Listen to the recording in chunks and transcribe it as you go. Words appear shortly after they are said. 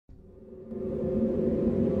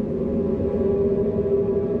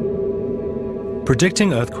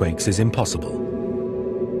Predicting earthquakes is impossible.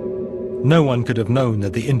 No one could have known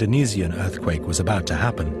that the Indonesian earthquake was about to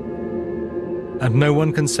happen. And no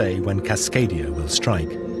one can say when Cascadia will strike.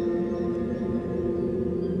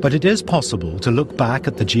 But it is possible to look back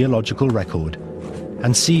at the geological record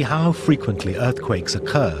and see how frequently earthquakes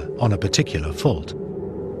occur on a particular fault.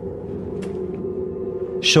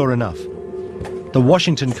 Sure enough, the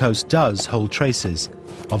Washington coast does hold traces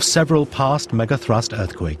of several past megathrust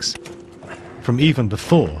earthquakes, from even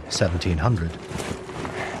before 1700.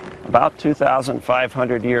 About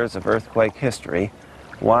 2,500 years of earthquake history.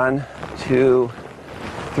 1, 2,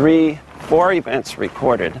 3, 4 events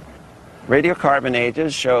recorded. Radiocarbon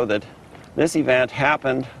ages show that this event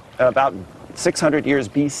happened about 600 years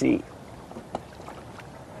BC,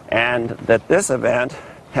 and that this event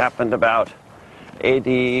happened about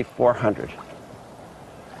AD 400.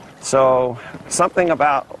 So something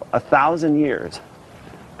about 1,000 years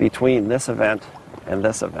between this event and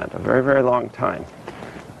this event, a very, very long time.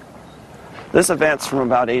 This event's from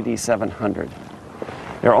about AD 700.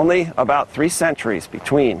 There are only about 3 centuries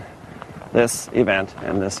between this event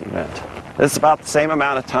and this event. This is about the same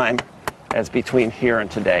amount of time as between here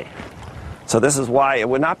and today. So this is why it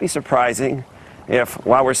would not be surprising if,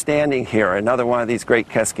 while we're standing here, another one of these great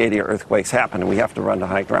Cascadia earthquakes happened and we have to run to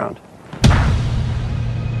high ground.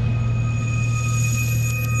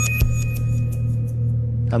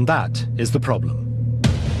 And that is the problem.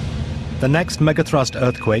 The next megathrust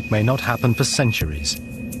earthquake may not happen for centuries.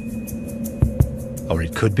 Or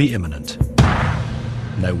it could be imminent.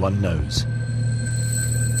 No one knows.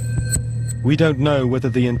 We don't know whether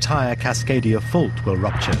the entire Cascadia fault will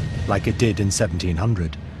rupture like it did in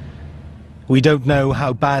 1700. We don't know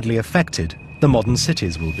how badly affected the modern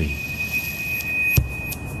cities will be.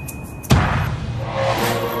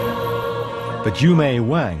 But Yumei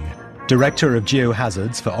Wang, Director of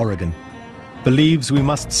Geohazards for Oregon, believes we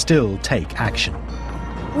must still take action.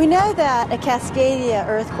 We know that a Cascadia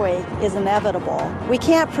earthquake is inevitable. We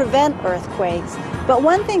can't prevent earthquakes, but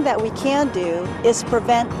one thing that we can do is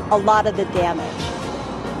prevent a lot of the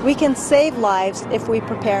damage. We can save lives if we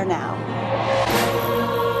prepare now.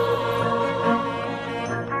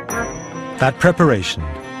 That preparation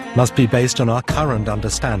must be based on our current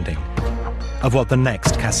understanding of what the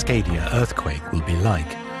next Cascadia earthquake will be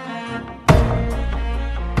like.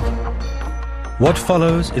 What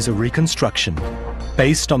follows is a reconstruction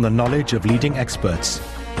based on the knowledge of leading experts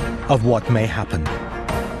of what may happen,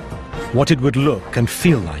 what it would look and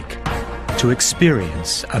feel like to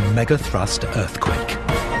experience a megathrust earthquake.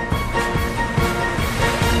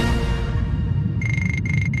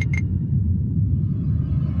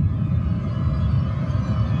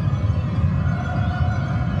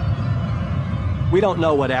 We don't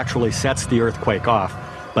know what actually sets the earthquake off,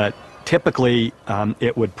 but typically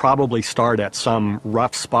it would probably start at some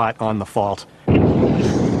rough spot on the fault.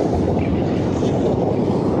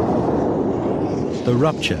 The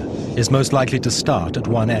rupture is most likely to start at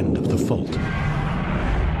one end of the fault.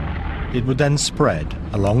 It would then spread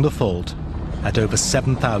along the fault at over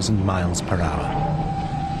 7,000 miles per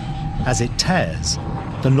hour. As it tears,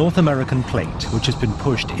 the North American plate, which has been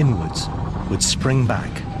pushed inwards, would spring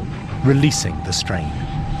back, releasing the strain.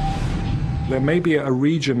 There may be a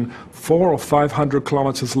region 400 or 500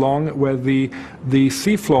 kilometers long where the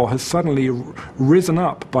seafloor has suddenly risen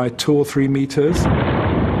up by 2 or 3 meters.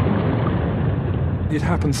 It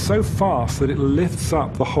happens so fast that it lifts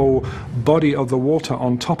up the whole body of the water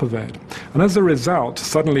on top of it. And as a result,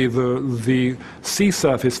 suddenly the sea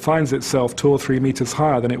surface finds itself 2 or 3 meters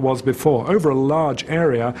higher than it was before, over a large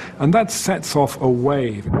area, and that sets off a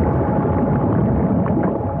wave.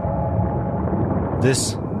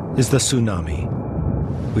 This is the tsunami,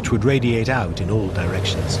 which would radiate out in all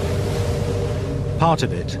directions. Part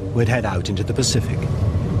of it would head out into the Pacific,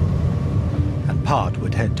 and part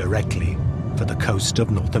would head directly for the coast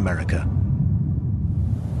of North America.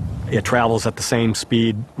 It travels at the same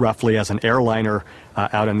speed, roughly, as an airliner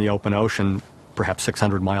out in the open ocean, perhaps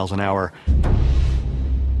 600 miles an hour.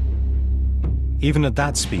 Even at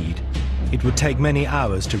that speed, it would take many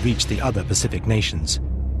hours to reach the other Pacific nations.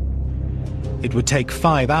 It would take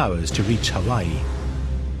 5 hours to reach Hawaii,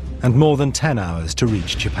 and more than 10 hours to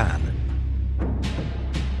reach Japan.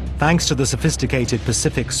 Thanks to the sophisticated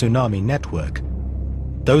Pacific Tsunami Network,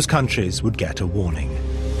 those countries would get a warning.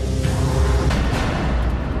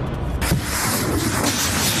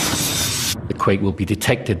 The quake will be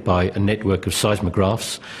detected by a network of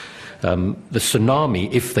seismographs. The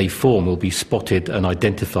tsunami, if they form, will be spotted and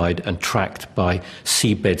identified and tracked by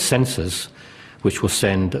seabed sensors. which will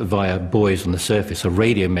send via buoys on the surface a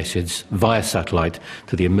radio message via satellite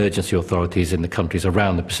to the emergency authorities in the countries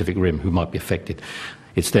around the Pacific Rim who might be affected.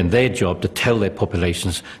 It's then their job to tell their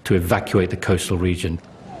populations to evacuate the coastal region.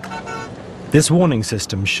 This warning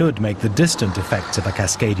system should make the distant effects of a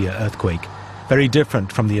Cascadia earthquake very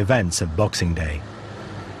different from the events of Boxing Day.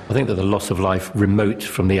 I think that the loss of life remote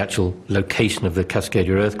from the actual location of the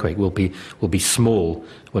Cascadia earthquake will be small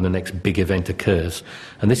when the next big event occurs.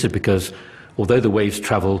 And this is because although the waves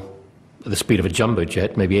travel at the speed of a jumbo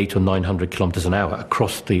jet, maybe 800 or 900 kilometers an hour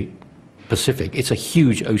across the Pacific, it's a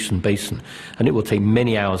huge ocean basin, and it will take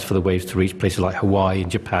many hours for the waves to reach places like Hawaii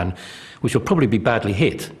and Japan, which will probably be badly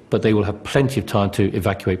hit, but they will have plenty of time to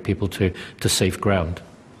evacuate people to safe ground.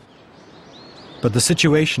 But the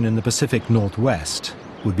situation in the Pacific Northwest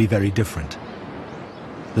would be very different.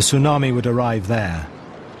 The tsunami would arrive there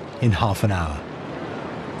in half an hour,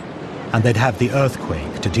 and they'd have the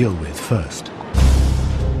earthquake to deal with first.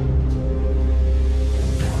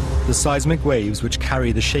 The seismic waves which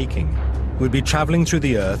carry the shaking would be traveling through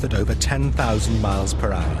the Earth at over 10,000 miles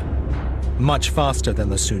per hour, much faster than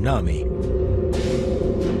the tsunami.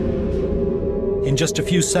 In just a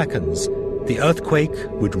few seconds, the earthquake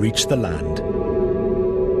would reach the land.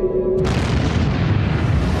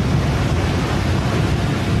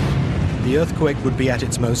 The earthquake would be at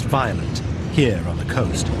its most violent here on the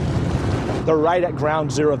coast. They're right at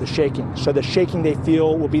ground zero of the shaking, so the shaking they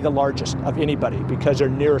feel will be the largest of anybody because they're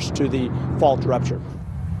nearest to the fault rupture.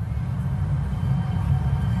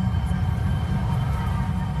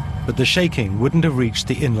 But the shaking wouldn't have reached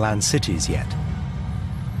the inland cities yet.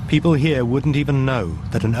 People here wouldn't even know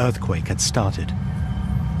that an earthquake had started.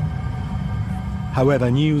 However,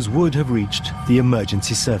 news would have reached the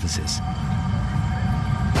emergency services.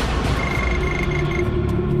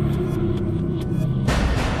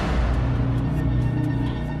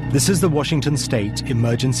 This is the Washington State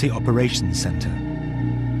Emergency Operations Center.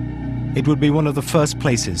 It would be one of the first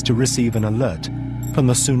places to receive an alert from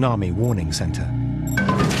the Tsunami Warning Center.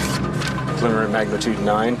 Preliminary magnitude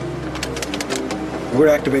 9. We're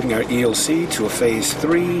activating our ELC to a phase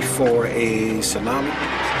 3 for a tsunami.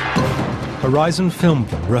 Horizon filmed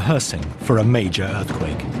them rehearsing for a major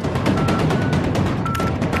earthquake.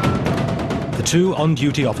 The two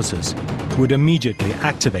on-duty officers would immediately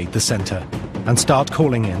activate the center and start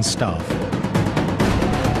calling in staff.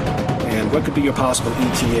 And what could be your possible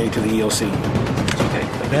ETA to the ELC?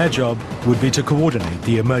 Okay. Their job would be to coordinate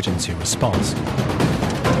the emergency response.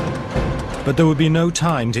 But there would be no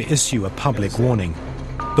time to issue a public warning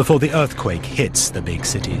before the earthquake hits the big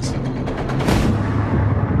cities.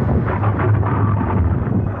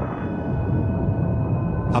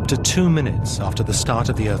 Up to 2 minutes after the start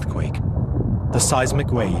of the earthquake, the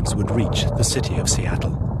seismic waves would reach the city of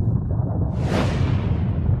Seattle.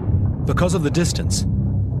 Because of the distance,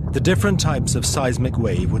 the different types of seismic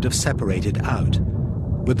wave would have separated out,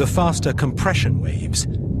 with the faster compression waves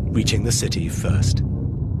reaching the city first.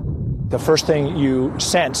 The first thing you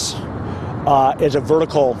sense is a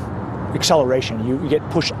vertical acceleration. You get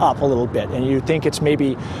pushed up a little bit, and you think it's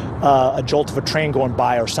maybe a jolt of a train going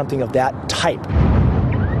by or something of that type.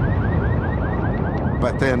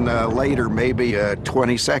 But then later, maybe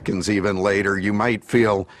 20 seconds even later, you might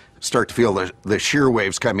start to feel the shear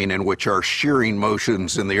waves coming in, which are shearing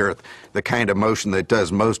motions in the earth, the kind of motion that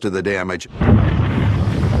does most of the damage.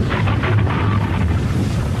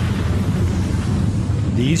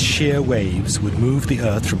 These shear waves would move the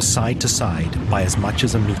earth from side to side by as much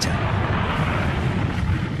as a meter.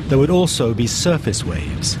 There would also be surface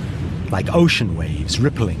waves, like ocean waves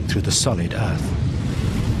rippling through the solid earth.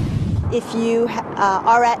 If you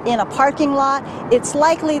are in a parking lot, it's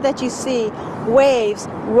likely that you see waves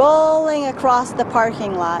rolling across the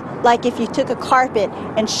parking lot, like if you took a carpet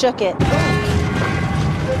and shook it.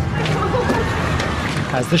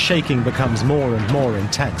 As the shaking becomes more and more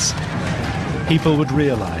intense, people would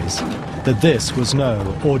realize that this was no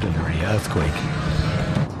ordinary earthquake.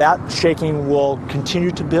 That shaking will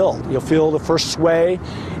continue to build. You'll feel the first sway,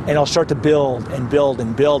 and it'll start to build and build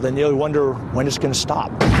and build, and you'll wonder when it's going to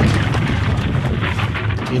stop.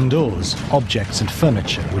 Indoors, objects and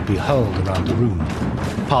furniture would be hurled around the room.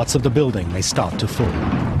 Parts of the building may start to fall.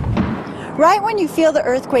 Right when you feel the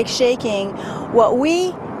earthquake shaking, what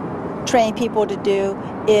we train people to do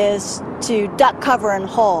is to duck, cover, and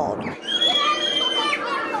hold.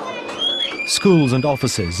 Schools and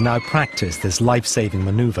offices now practice this life-saving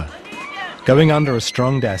maneuver, going under a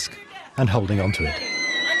strong desk and holding onto it.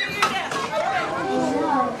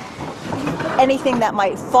 Anything that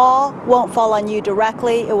might fall won't fall on you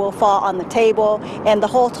directly, it will fall on the table, and the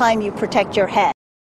whole time you protect your head.